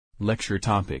Lecture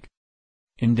topic: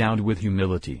 Endowed with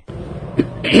humility. In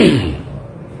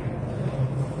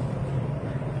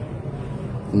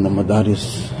the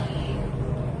Madaris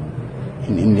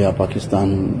in India,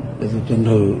 Pakistan, there's a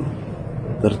general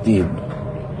tarteeb.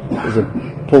 There's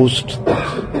a post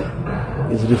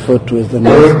that is referred to as the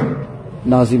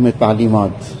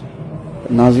Nazim-e-Talimat.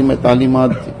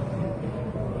 Nazim-e-Talimat,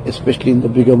 especially in the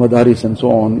bigger Madaris and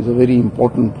so on, is a very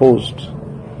important post.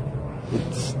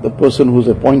 It's the person who's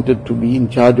appointed to be in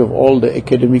charge of all the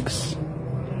academics,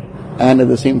 and at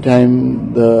the same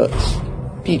time the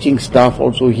teaching staff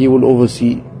also he will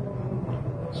oversee.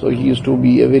 So he used to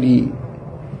be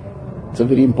it's a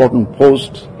very important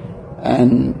post,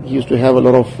 and he used to have a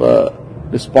lot of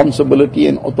responsibility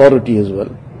and authority as well.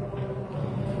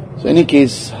 So in any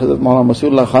case, Hazrat Maulana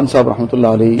Masihullah Khan Sahib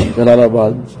Rahmatullah Alayhi in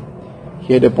Jalalabad,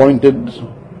 he had appointed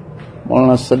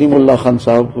Maulana Salimullah Khan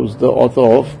Sahib, who's the author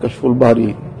of Kashful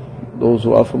Bari. Those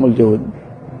who are familiar with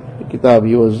the kitab,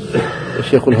 he was a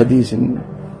Sheikhul Hadith in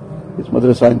his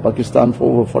madrasa in Pakistan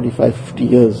for over 45-50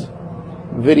 years.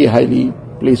 Very highly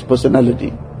placed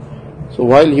personality. So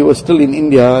while he was still in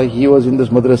India, he was in this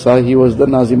madrasa, he was the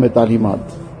Nazim-e-Talimat.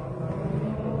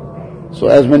 So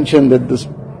as mentioned, that this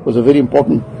was a very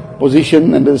important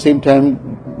position and at the same time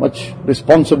much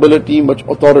responsibility, much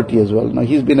authority as well. Now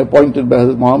he's been appointed by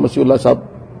Hazrat Muhammad Masihullah Sahib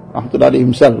Rahmatullah Alayhi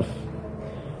himself.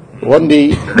 One day,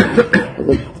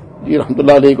 Hazrat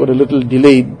Rahmatullah Alayhi got a little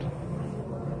delayed.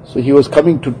 So he was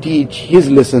coming to teach his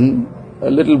lesson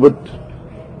a little bit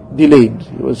delayed.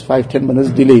 It was 5-10 minutes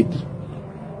delayed.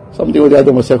 Something or the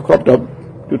other must have cropped up,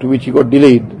 due to which he got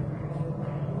delayed.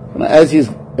 And as he's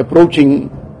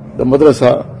approaching the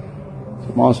madrasa,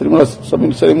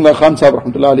 Salimullah Khan Sahib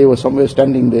Rahmatullah Alayhi was somewhere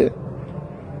standing there.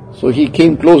 So he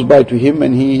came close by to him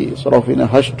and he sort of in a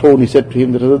hushed tone, he said to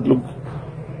him, look,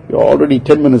 you're already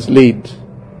 10 minutes late.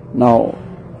 Now,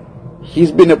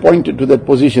 he's been appointed to that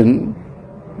position,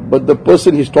 but the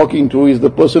person he's talking to is the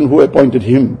person who appointed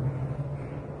him.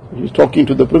 He's talking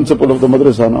to the principal of the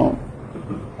madrasa now.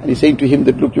 And he's saying to him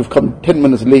that, look, you've come 10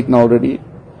 minutes late now already.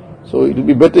 So it will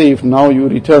be better if now you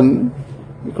return,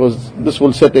 because this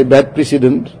will set a bad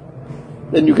precedent.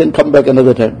 Then you can come back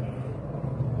another time.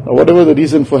 Now, whatever the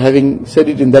reason for having said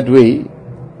it in that way,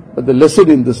 but the lesson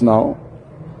in this now,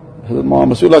 Hazrat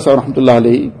Muhammad Masihullah Sahib Rahmatullah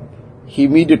Alayhi, he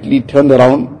immediately turned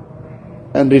around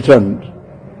and returned.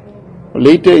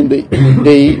 Later in the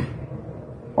day,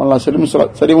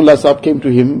 Salimullah Sahib came to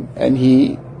him and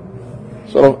he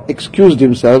sort of excused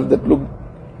himself that, look,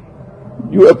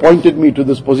 you appointed me to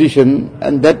this position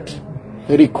and that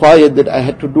required that I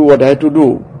had to do what I had to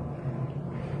do.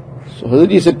 So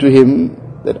Hazrat said to him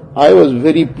that I was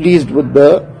very pleased with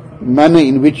the manner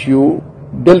in which you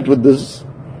dealt with this,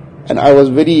 and I was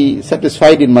very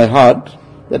satisfied in my heart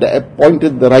that I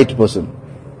appointed the right person.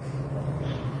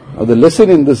 Now the lesson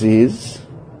in this is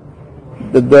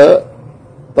that the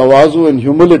tawazu and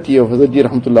humility of Hazrat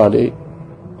Rahmatullah Alayhi,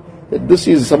 that this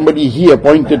is somebody he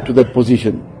appointed to that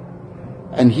position,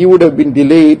 and he would have been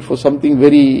delayed for something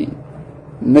very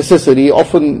necessary.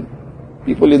 Often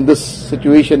people in this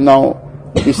situation now,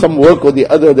 there is some work or the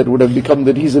other that would have become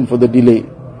the reason for the delay.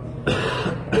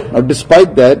 Now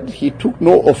despite that, he took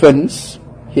no offense,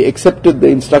 he accepted the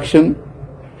instruction,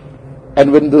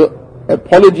 and when the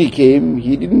apology came,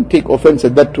 he didn't take offense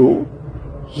at that too.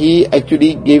 He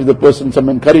actually gave the person some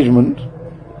encouragement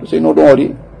to say, no, don't worry,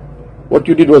 what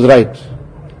you did was right.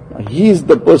 He is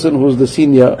the person who is the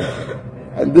senior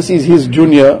and this is his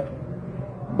junior,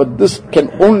 but this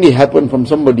can only happen from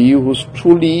somebody who is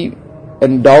truly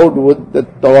endowed with the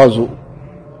tawazu.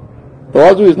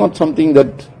 Tawazu is not something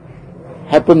that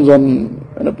happens when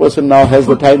a person now has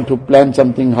the time to plan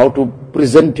something, how to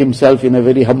present himself in a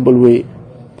very humble way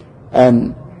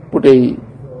and put a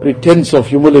pretense of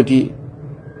humility.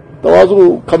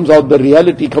 Tawazu comes out, the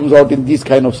reality comes out in these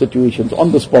kind of situations,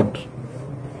 on the spot.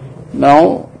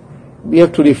 Now, we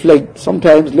have to reflect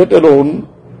sometimes, let alone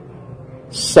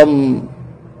some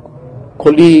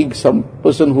colleague, some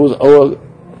person who is our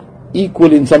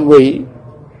equal in some way,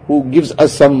 who gives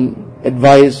us some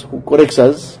advice, who corrects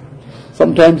us.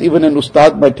 Sometimes even an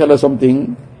ustad might tell us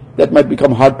something that might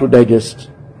become hard to digest.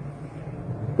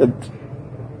 That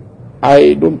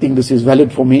I don't think this is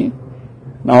valid for me.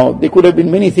 Now, there could have been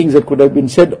many things that could have been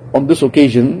said on this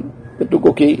occasion that look,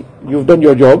 okay, you've done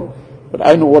your job, but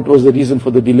I know what was the reason for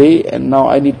the delay and now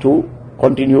I need to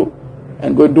continue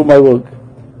and go and do my work.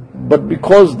 But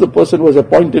because the person was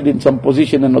appointed in some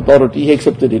position and authority, he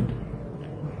accepted it,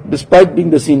 despite being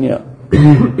the senior.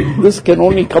 This can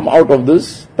only come out of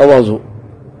this tawazu.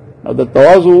 Now the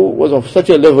tawazu was of such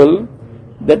a level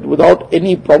that without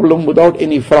any problem, without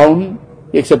any frown,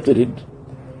 he accepted it.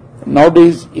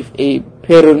 Nowadays, if a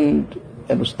parent,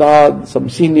 an ustad, some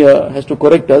senior has to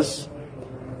correct us,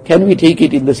 can we take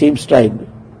it in the same stride?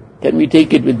 Can we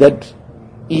take it with that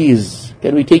ease?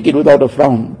 Can we take it without a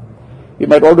frown? We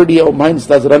might already, our mind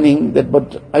starts running that,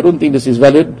 but I don't think this is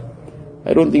valid.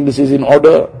 I don't think this is in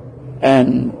order.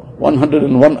 And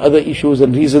 101 other issues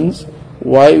and reasons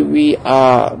why we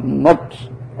are not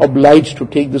obliged to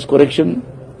take this correction,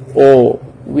 or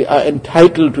we are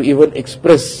entitled to even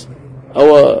express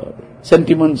our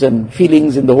sentiments and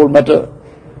feelings in the whole matter.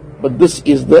 But this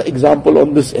is the example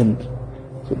on this end.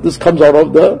 So this comes out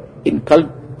of the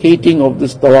inculcating of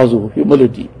this tawazu,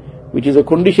 humility, which is a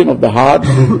condition of the heart.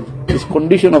 This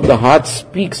condition of the heart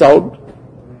speaks out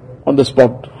on the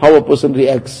spot, how a person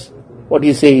reacts, what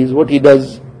he says, what he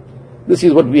does. This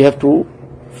is what we have to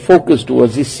focus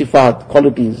towards, these sifat,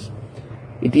 qualities.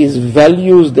 It is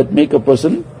values that make a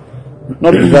person,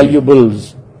 not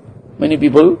valuables. Many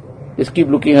people just keep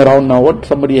looking around now, what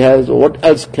somebody has, or what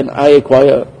else can I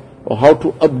acquire, or how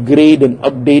to upgrade and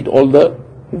update all the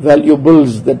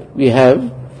valuables that we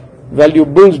have.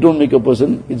 Valuables don't make a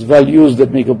person, it's values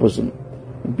that make a person.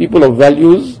 And people of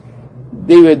values,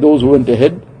 they were those who went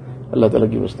ahead. Allah Ta'ala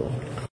give us tawfiq.